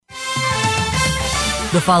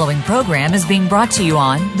The following program is being brought to you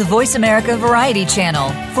on the Voice America Variety Channel.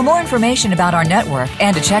 For more information about our network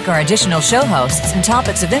and to check our additional show hosts and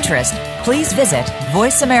topics of interest, please visit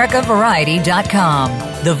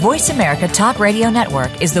voiceamericavariety.com. The Voice America Talk Radio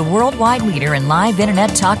Network is the worldwide leader in live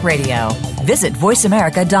Internet talk radio. Visit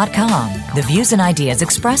voiceamerica.com. The views and ideas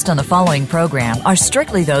expressed on the following program are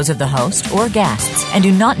strictly those of the host or guests and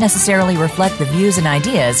do not necessarily reflect the views and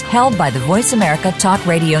ideas held by the Voice America Talk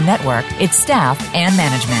Radio Network, its staff, and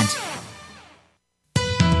management.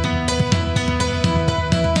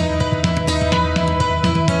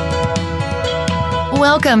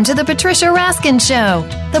 Welcome to the Patricia Raskin Show,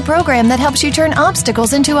 the program that helps you turn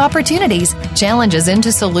obstacles into opportunities, challenges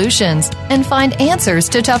into solutions, and find answers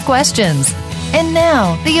to tough questions. And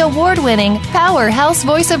now, the award-winning powerhouse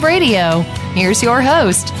voice of radio. Here's your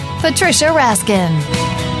host, Patricia Raskin.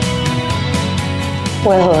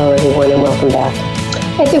 Well, hello, everyone, and welcome back.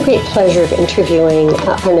 I have the great pleasure of interviewing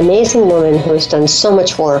an amazing woman who has done so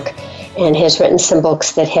much work and has written some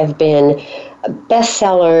books that have been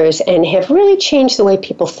bestsellers and have really changed the way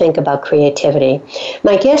people think about creativity.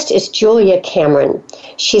 My guest is Julia Cameron.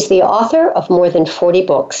 She's the author of more than 40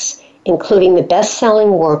 books, including the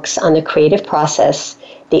best-selling works on the creative process,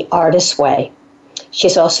 The Artist's Way.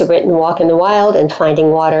 She's also written Walk in the Wild and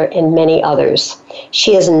Finding Water and many others.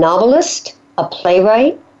 She is a novelist, a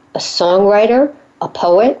playwright, a songwriter, a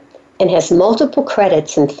poet, and has multiple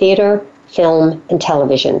credits in theater, film, and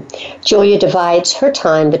television. Julia divides her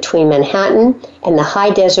time between Manhattan and the high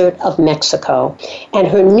desert of Mexico. And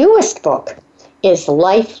her newest book is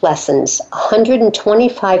Life Lessons,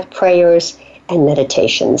 125 Prayers and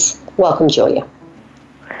Meditations. Welcome, Julia.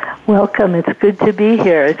 Welcome. It's good to be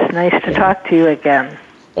here. It's nice to talk to you again.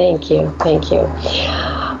 Thank you. Thank you.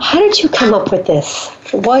 How did you come up with this?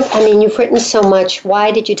 You've written so much. Why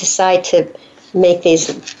did you decide to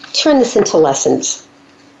turn this into lessons?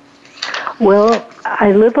 Well,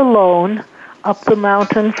 I live alone up the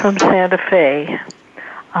mountain from Santa Fe,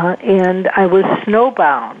 and I was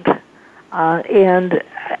snowbound, and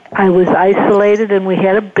I was isolated, and we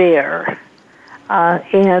had a bear,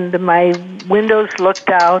 and my windows looked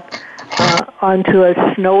out onto a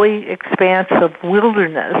snowy expanse of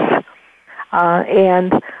wilderness,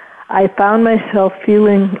 and I found myself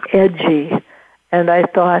feeling edgy, and I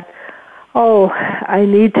thought, I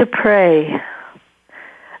need to pray.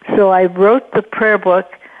 So I wrote the prayer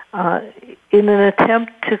book in an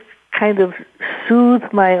attempt to kind of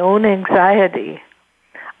soothe my own anxiety.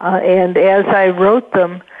 And as I wrote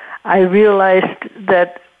them, I realized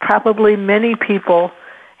that probably many people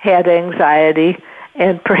had anxiety,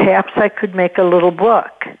 and perhaps I could make a little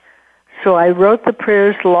book. So I wrote the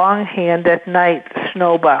prayers longhand at night,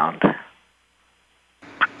 snowbound.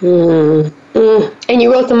 And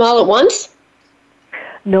you wrote them all at once?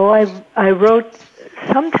 No, I wrote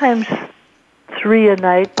sometimes 3 a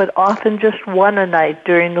night, but often just 1 a night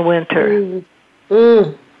during the winter.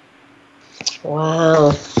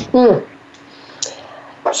 Wow.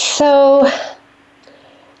 So,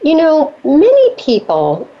 many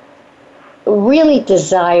people really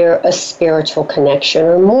desire a spiritual connection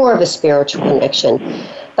or more of a spiritual connection,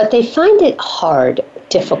 but they find it hard,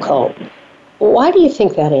 difficult. Why do you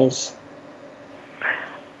think that is?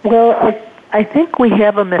 Well, I think we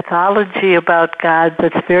have a mythology about God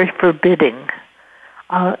that's very forbidding.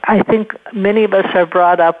 I think many of us are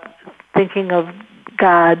brought up thinking of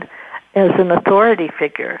God as an authority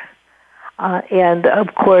figure. And,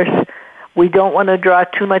 of course, we don't want to draw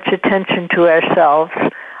too much attention to ourselves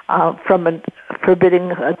from a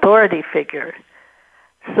forbidding authority figure.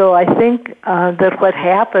 So I think that what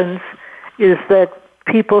happens is that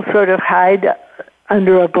people sort of hide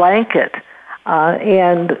under a blanket.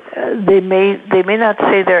 And they may not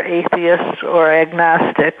say they're atheists or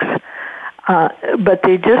agnostics, but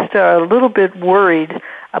they just are a little bit worried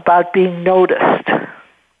about being noticed.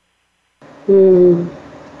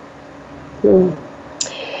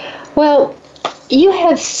 Well, you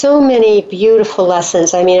have so many beautiful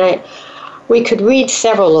lessons. We could read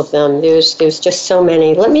several of them. There's just so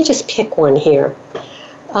many. Let me just pick one here.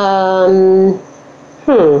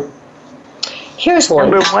 Here's one.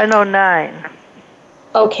 Number 109.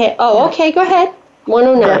 Okay. Okay. Go ahead.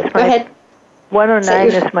 109. Go ahead.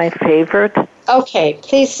 109 is my favorite. Okay.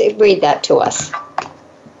 Please read that to us.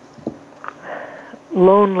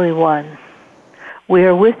 Lonely one. We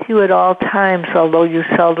are with you at all times, although you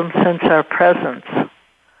seldom sense our presence.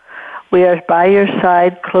 We are by your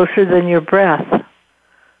side, closer than your breath.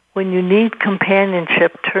 When you need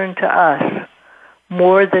companionship, turn to us.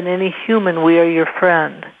 More than any human, we are your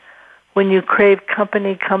friend. When you crave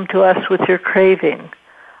company, come to us with your craving.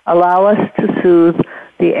 Allow us to soothe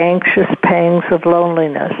the anxious pangs of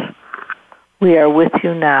loneliness. We are with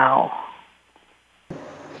you now.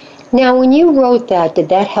 Now, when you wrote that, did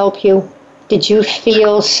that help you? Did you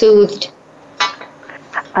feel soothed?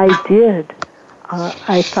 I did.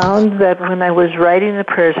 I found that when I was writing the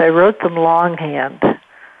prayers, I wrote them longhand,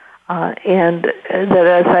 and that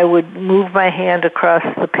as I would move my hand across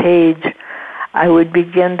the page, I would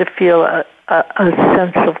begin to feel a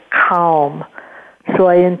sense of calm. So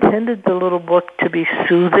I intended the little book to be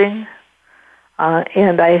soothing,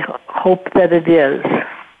 and I hope that it is.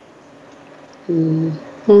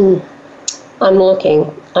 I'm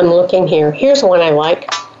looking here. Here's one I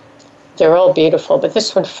like. They're all beautiful, but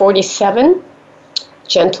this one, 47,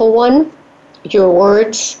 gentle one. Your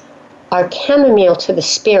words are chamomile to the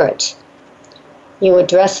spirit. You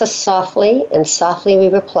address us softly, and softly we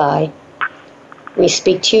reply. We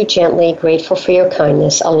speak to you gently, grateful for your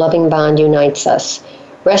kindness. A loving bond unites us.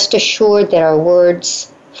 Rest assured that our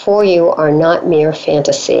words for you are not mere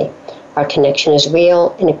fantasy. Our connection is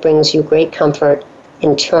real, and it brings you great comfort.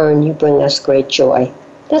 In turn, you bring us great joy.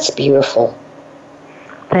 That's beautiful.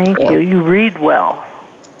 Thank you. You read well.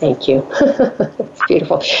 Thank you. It's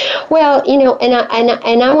beautiful. Well,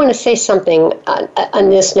 and I want to say something on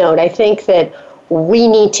this note. I think that we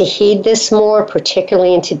need to heed this more,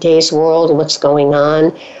 particularly in today's world, what's going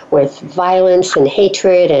on with violence and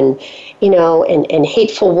hatred and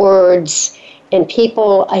hateful words. And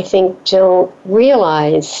people, I think, don't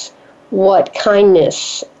realize what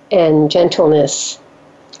kindness and gentleness,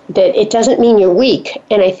 that it doesn't mean you're weak.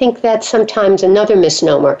 And I think that's sometimes another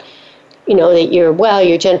misnomer, that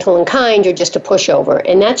you're gentle and kind, you're just a pushover.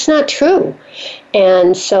 And that's not true.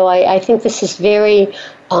 And so I think this is very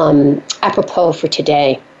apropos for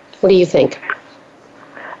today. What do you think?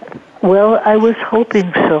 Well, I was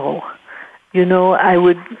hoping so. I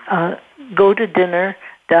would go to dinner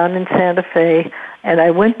down in Santa Fe, and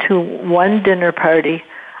I went to one dinner party,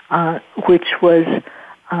 which was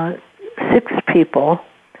 6 people,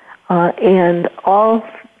 and all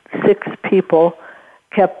 6 people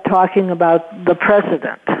kept talking about the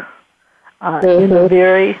president in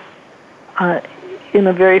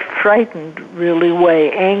a very frightened, really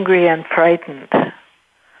way, angry and frightened.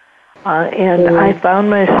 And I found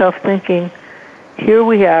myself thinking, here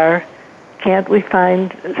we are, can't we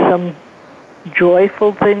find some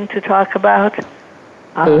joyful thing to talk about?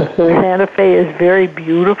 Santa Fe is very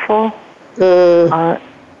beautiful,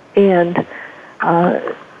 and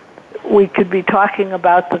we could be talking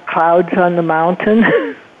about the clouds on the mountain,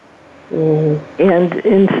 and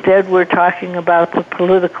instead we're talking about the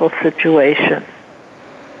political situation.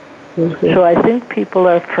 So I think people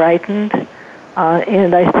are frightened,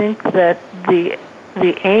 and I think that the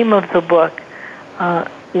aim of the book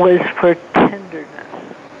was for tenderness.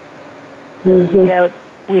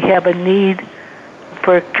 We have a need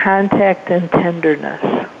for contact and tenderness.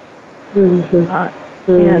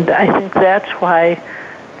 And I think that's why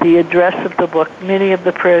the address of the book, many of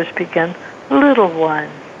the prayers begin, little one.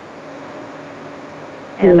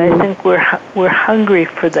 And I think we're hungry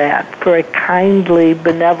for that, for a kindly,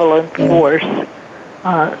 benevolent force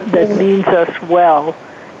that means us well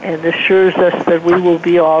and assures us that we will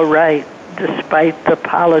be all right despite the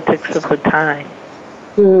politics of the time.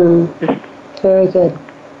 Very good.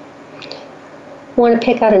 Want to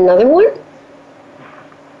pick out another one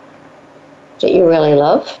that you really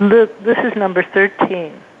love? This is number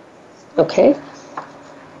 13. Okay.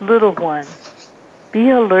 Little one, be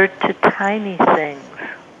alert to tiny things.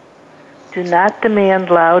 Do not demand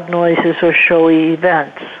loud noises or showy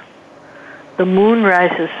events. The moon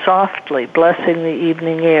rises softly, blessing the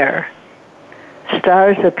evening air.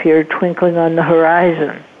 Stars appear twinkling on the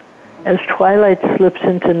horizon. As twilight slips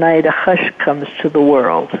into night, a hush comes to the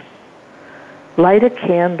world. Light a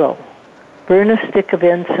candle. Burn a stick of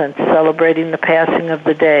incense celebrating the passing of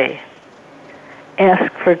the day.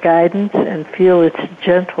 Ask for guidance and feel its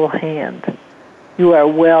gentle hand. You are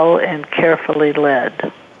well and carefully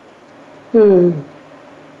led.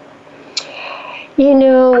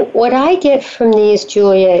 What I get from these,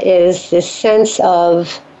 Julia, is this sense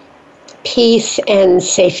of peace and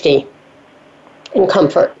safety and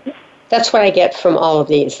comfort. That's what I get from all of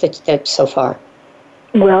these that so far.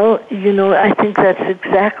 Well, I think that's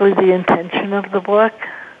exactly the intention of the book,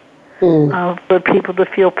 for people to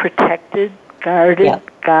feel protected, guarded,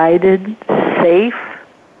 guided, safe.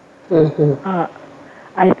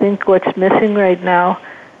 I think what's missing right now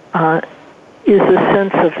is a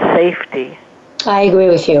sense of safety. I agree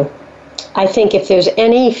with you. I think if there's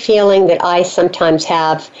any feeling that I sometimes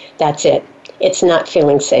have, that's it. It's not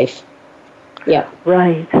feeling safe. Yeah.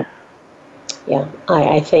 Right. Yeah,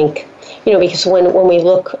 I think, because when we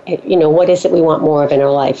look at, what is it we want more of in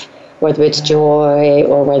our life, whether it's joy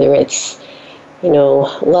or whether it's,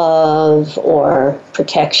 love or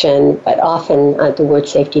protection, but often the word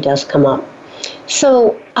safety does come up.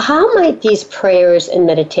 So how might these prayers and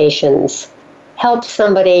meditations help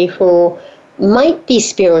somebody who might be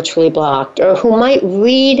spiritually blocked or who might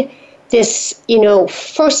read this,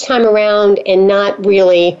 first time around and not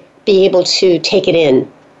really be able to take it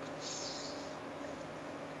in?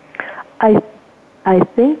 I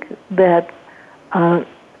think that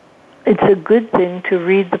it's a good thing to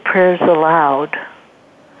read the prayers aloud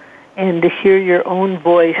and to hear your own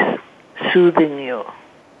voice soothing you.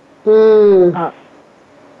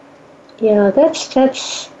 Yeah,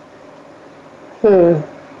 that's.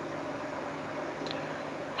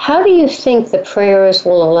 How do you think the prayers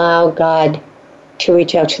will allow God to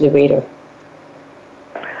reach out to the reader?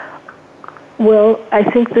 Well, I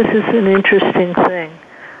think this is an interesting thing.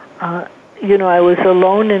 I was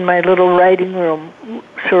alone in my little writing room,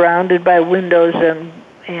 surrounded by windows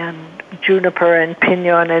and juniper and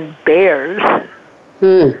pinon and bears.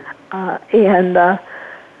 And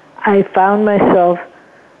I found myself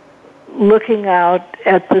looking out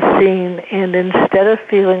at the scene, and instead of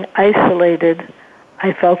feeling isolated,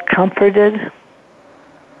 I felt comforted.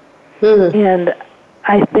 And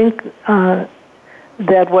I think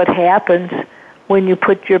that what happens when you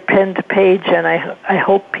put your pen to page, and I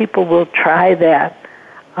hope people will try that,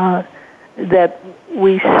 that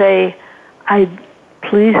we say,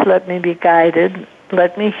 please let me be guided,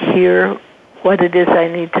 let me hear what it is I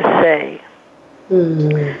need to say.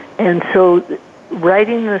 And so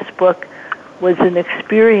writing this book was an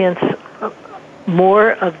experience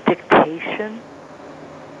more of dictation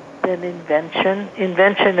than invention.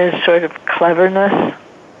 Invention is sort of cleverness,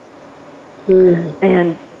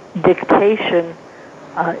 and dictation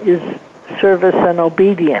is service and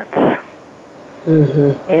obedience.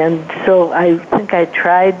 And so I think I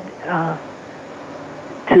tried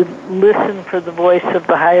to listen for the voice of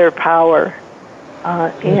the higher power.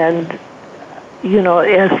 And,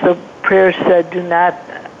 as the prayer said, do not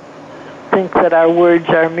think that our words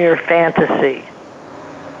are mere fantasy.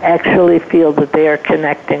 Actually feel that they are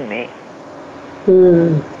connecting me.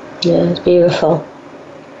 Yeah, it's beautiful.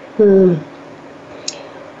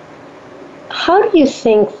 How do you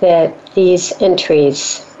think that these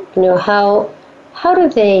entries, how do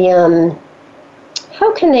they,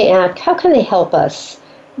 how can they act, how can they help us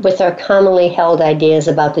with our commonly held ideas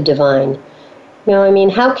about the divine?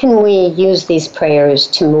 How can we use these prayers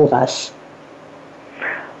to move us?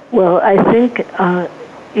 Well, I think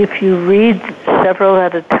if you read several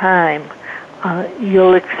at a time,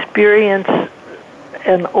 you'll experience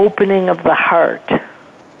an opening of the heart.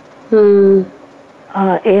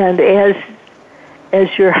 And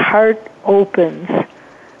as your heart opens,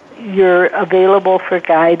 you're available for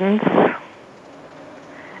guidance.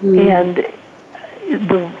 And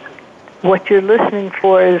what you're listening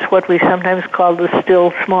for is what we sometimes call the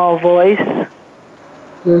still small voice.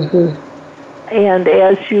 And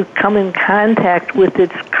as you come in contact with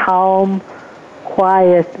its calm,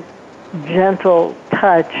 quiet, gentle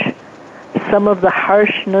touch, some of the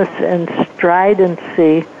harshness and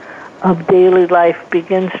stridency of daily life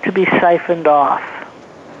begins to be siphoned off.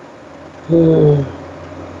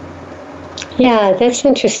 Yeah, that's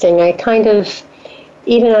interesting.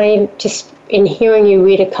 In hearing you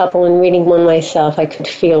read a couple and reading one myself, I could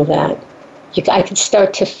feel that. I could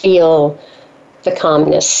start to feel the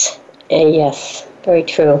calmness. And yes, very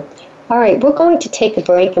true. All right, we're going to take a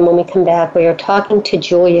break, and when we come back, we are talking to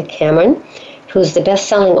Julia Cameron, who's the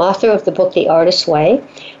best-selling author of the book The Artist's Way,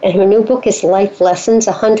 and her new book is Life Lessons,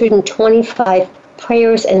 125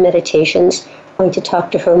 Prayers and Meditations. I'm going to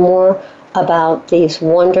talk to her more about these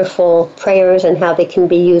wonderful prayers and how they can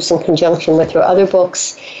be used in conjunction with her other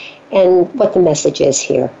books and what the message is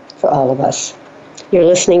here for all of us. You're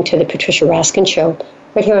listening to The Patricia Raskin Show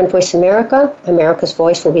right here on Voice America. America's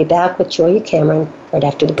Voice will be back with Julia Cameron right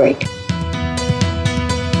after the break.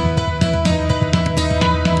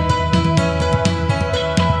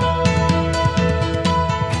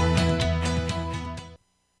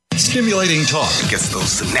 Stimulating talk gets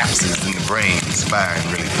those synapses in the brain firing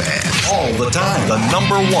really fast. All the time. The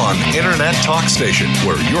 #1 internet talk station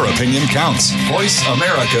where your opinion counts.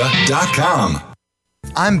 VoiceAmerica.com.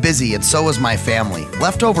 I'm busy and so is my family.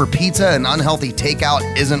 Leftover pizza and unhealthy takeout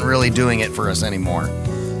isn't really doing it for us anymore.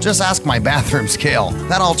 Just ask my bathroom scale.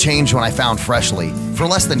 That all changed when I found Freshly. For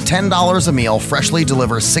less than $10 a meal, Freshly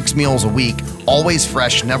delivers 6 meals a week, always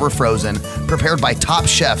fresh, never frozen, prepared by top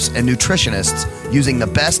chefs and nutritionists using the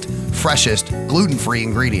best, freshest, gluten-free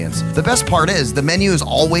ingredients. The best part is the menu is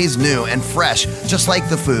always new and fresh, just like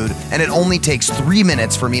the food, and it only takes 3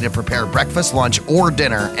 minutes for me to prepare breakfast, lunch, or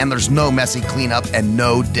dinner, and there's no messy cleanup and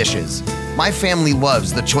no dishes. My family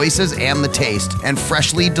loves the choices and the taste, and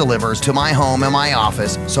Freshly delivers to my home and my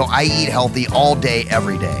office, so I eat healthy all day,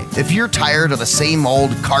 every day. If you're tired of the same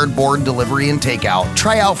old cardboard delivery and takeout,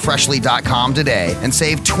 try out Freshly.com today and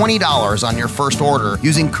save $20 on your first order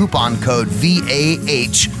using coupon code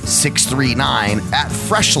VAH639 at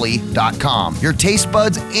Freshly.com. Your taste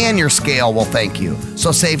buds and your scale will thank you.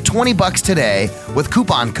 So save $20 today with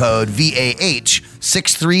coupon code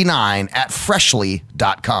VAH639 at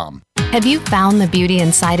Freshly.com. Have you found the beauty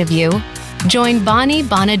inside of you? Join Bonnie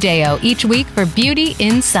Bonadeo each week for Beauty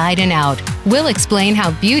Inside and Out. We'll explain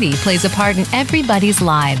how beauty plays a part in everybody's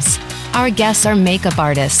lives. Our guests are makeup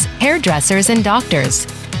artists, hairdressers, and doctors.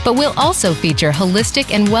 But we'll also feature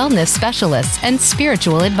holistic and wellness specialists and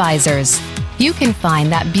spiritual advisors. You can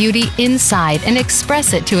find that beauty inside and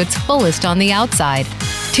express it to its fullest on the outside.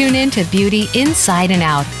 Tune in to Beauty Inside and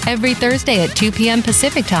Out every Thursday at 2 p.m.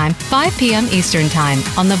 Pacific Time, 5 p.m. Eastern Time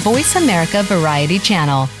on the Voice America Variety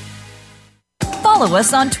Channel. Follow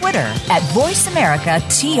us on Twitter at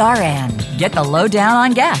VoiceAmericaTRN. Get the lowdown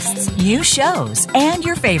on guests, new shows, and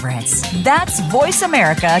your favorites. That's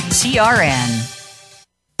VoiceAmericaTRN.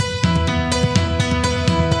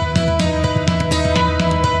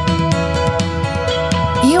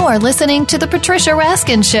 You are listening to The Patricia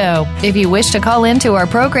Raskin Show. If you wish to call into our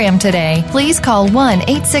program today, please call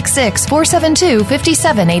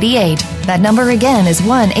 1-866-472-5788. That number again is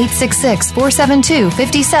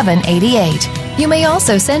 1-866-472-5788. You may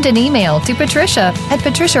also send an email to patricia at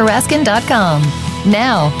patriciaraskin.com.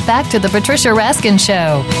 Now, back to The Patricia Raskin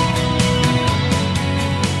Show.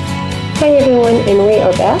 Hi, everyone, and we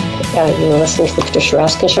are back. You're listening to The Patricia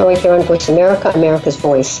Raskin Show right here on Voice America, America's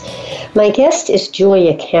Voice. My guest is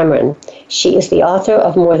Julia Cameron. She is the author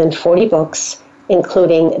of more than 40 books,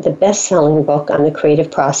 including the best-selling book on the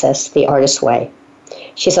creative process, The Artist's Way.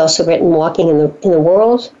 She's also written Walking in this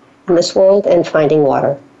World, and Finding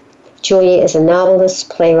Water. Julia is a novelist,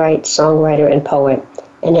 playwright, songwriter, and poet,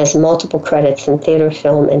 and has multiple credits in theater,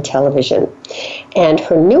 film, and television. And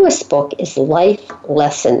her newest book is Life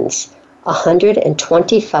Lessons,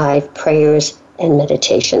 125 Prayers and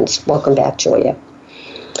Meditations. Welcome back, Julia.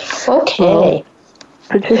 Okay. Well,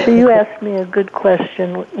 Patricia, you asked me a good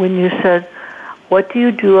question when you said, what do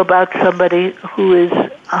you do about somebody who is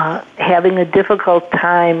having a difficult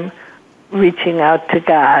time reaching out to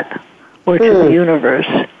God or to the universe?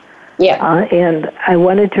 Yeah. And I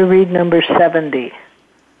wanted to read number 70.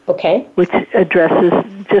 Okay. Which addresses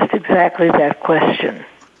just exactly that question.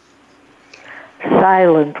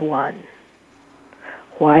 Silent one,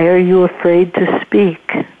 why are you afraid to speak?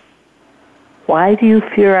 Why do you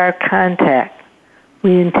fear our contact?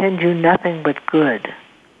 We intend you nothing but good.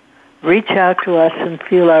 Reach out to us and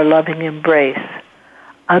feel our loving embrace.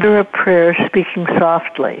 Utter a prayer speaking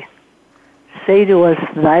softly. Say to us,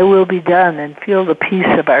 thy will be done, and feel the peace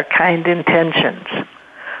of our kind intentions.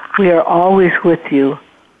 We are always with you,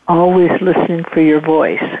 always listening for your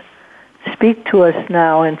voice. Speak to us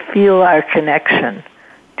now and feel our connection.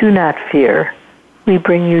 Do not fear. We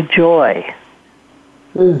bring you joy.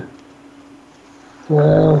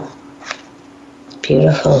 Wow.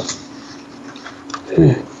 Beautiful.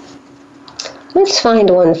 Let's find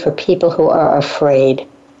one for people who are afraid.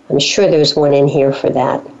 I'm sure there's one in here for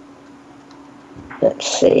that.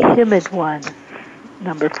 Let's see. Timid one,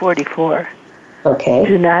 number 44. Okay.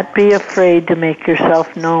 Do not be afraid to make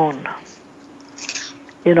yourself known.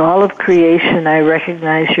 In all of creation, I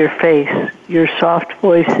recognize your face. Your soft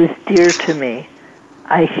voice is dear to me.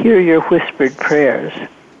 I hear your whispered prayers.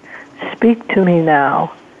 Speak to me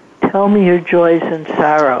now. Tell me your joys and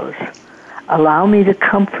sorrows. Allow me to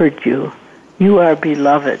comfort you. You are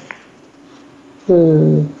beloved.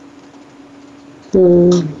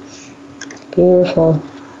 Beautiful.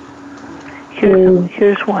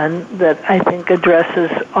 Here's one that I think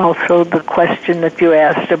addresses also the question that you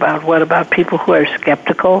asked about what about people who are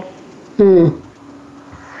skeptical?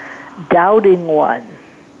 Doubting one.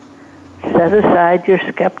 Set aside your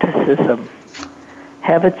skepticism.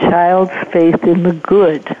 Have a child's faith in the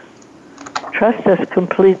good. Trust us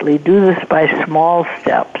completely. Do this by small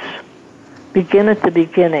steps. Begin at the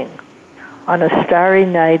beginning. On a starry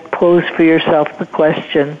night, pose for yourself the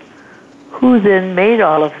question, who then made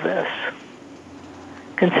all of this?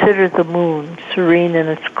 Consider the moon, serene in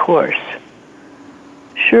its course.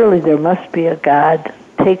 Surely there must be a God.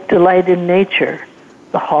 Take delight in nature,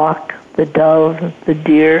 the hawk, the dove, the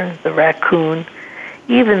deer, the raccoon,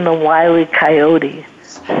 even the wily coyote.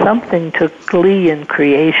 something took glee in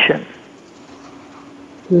creation.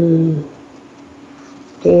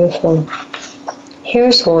 Beautiful.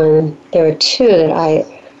 Here's one. There are two that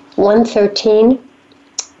 113.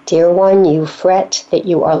 Dear one, you fret that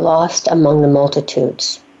you are lost among the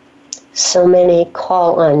multitudes. So many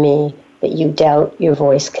call on me that you doubt your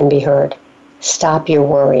voice can be heard. Stop your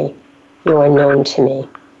worry. You are known to me.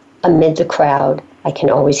 Amid the crowd, I can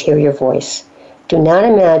always hear your voice. Do not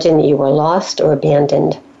imagine that you are lost or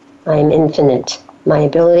abandoned. I am infinite. My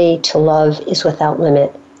ability to love is without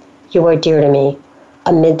limit. You are dear to me.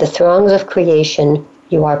 Amid the throngs of creation,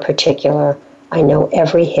 you are particular. I know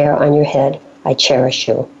every hair on your head. I cherish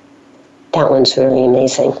you. That one's really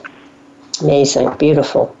amazing. Amazing.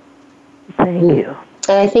 Beautiful. Thank you.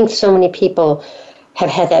 And I think so many people have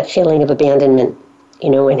had that feeling of abandonment,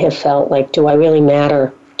 and have felt like, do I really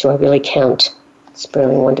matter? Do I really count? It's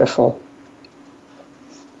really wonderful.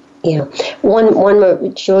 Yeah. One more,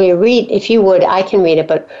 Julia, read, if you would, I can read it,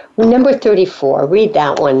 but number 34, read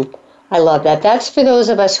that one. I love that. That's for those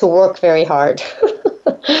of us who work very hard.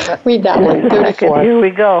 Read that one, 34. Here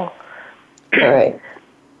we go. All right.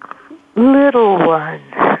 Little one,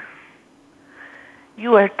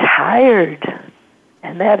 you are tired,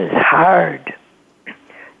 and that is hard.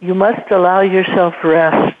 You must allow yourself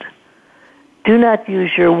rest. Do not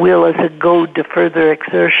use your will as a goad to further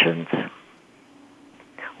exertions.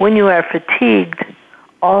 When you are fatigued,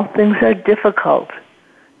 all things are difficult.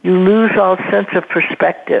 You lose all sense of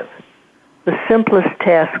perspective. The simplest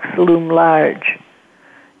tasks loom large.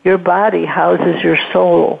 Your body houses your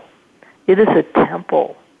soul. It is a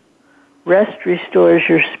temple. Rest restores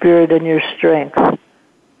your spirit and your strength.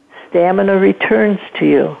 Stamina returns to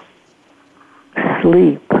you.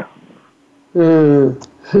 Sleep. That's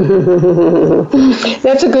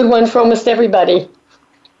a good one for almost everybody.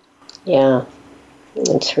 Yeah,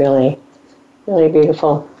 it's really, really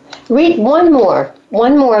beautiful. Read one more,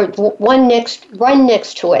 one next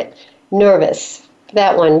to it. Nervous.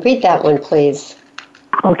 That one. Read that one, please.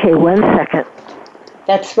 Okay, 1 second.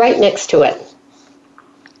 That's right next to it.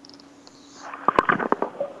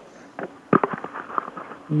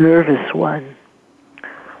 Nervous one.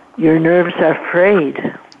 Your nerves are frayed.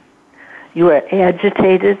 You are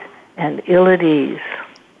agitated and ill at ease.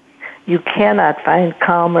 You cannot find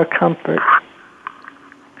calm or comfort.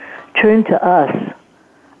 Turn to us.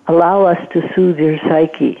 Allow us to soothe your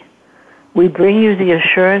psyche. We bring you the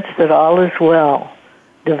assurance that all is well.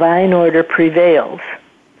 Divine order prevails.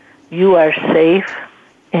 You are safe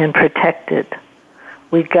and protected.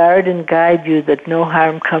 We guard and guide you that no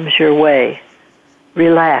harm comes your way.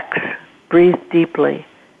 Relax. Breathe deeply.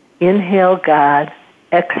 Inhale God.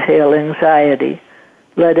 Exhale anxiety.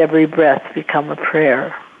 Let every breath become a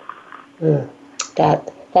prayer.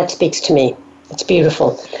 That speaks to me. It's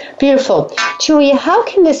beautiful. Beautiful. Julia, how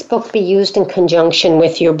can this book be used in conjunction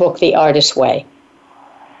with your book, The Artist's Way?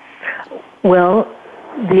 Well,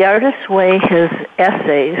 The Artist's Way has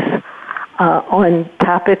essays on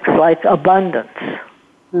topics like abundance.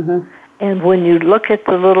 Mm-hmm. And when you look at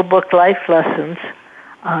the little book, Life Lessons,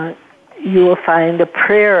 you will find a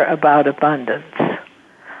prayer about abundance.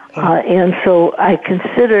 And so I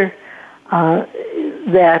consider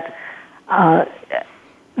that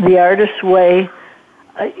The Artist's Way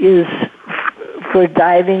is for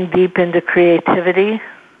diving deep into creativity,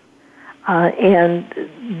 and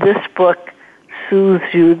this book soothes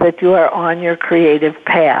you that you are on your creative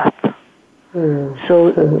path.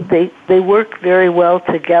 So they work very well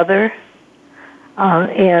together,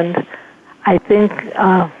 and I think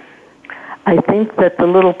that the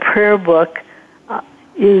little prayer book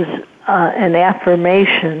is an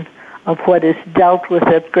affirmation of what is dealt with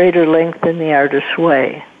at greater length in The Artist's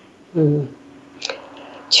Way.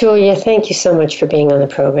 Julia, thank you so much for being on the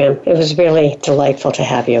program. It was really delightful to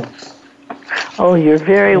have you. Oh, you're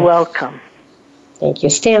very welcome. Thank you.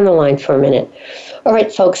 Stay on the line for a minute. All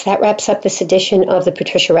right, folks, that wraps up this edition of the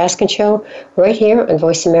Patricia Raskin Show right here on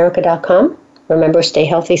voiceamerica.com. Remember, stay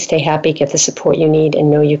healthy, stay happy, get the support you need, and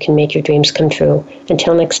know you can make your dreams come true.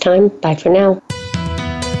 Until next time, bye for now.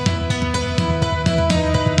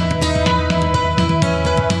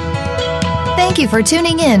 Thank you for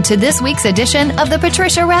tuning in to this week's edition of The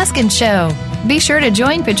Patricia Raskin Show. Be sure to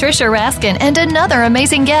join Patricia Raskin and another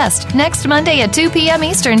amazing guest next Monday at 2 p.m.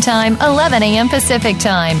 Eastern Time, 11 a.m. Pacific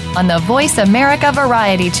Time on the Voice America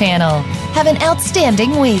Variety Channel. Have an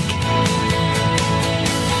outstanding week.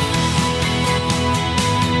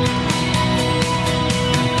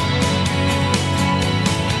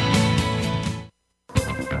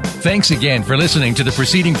 Thanks again for listening to the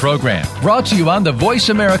preceding program, brought to you on the Voice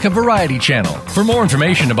America Variety Channel. For more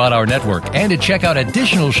information about our network and to check out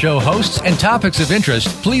additional show hosts and topics of interest,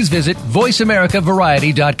 please visit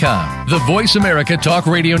voiceamericavariety.com. The Voice America Talk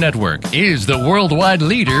Radio Network is the worldwide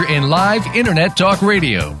leader in live Internet talk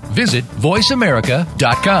radio. Visit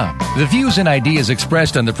voiceamerica.com. The views and ideas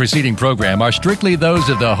expressed on the preceding program are strictly those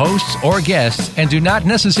of the hosts or guests and do not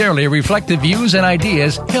necessarily reflect the views and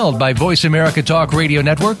ideas held by Voice America Talk Radio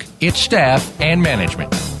Network, its staff, and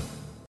management.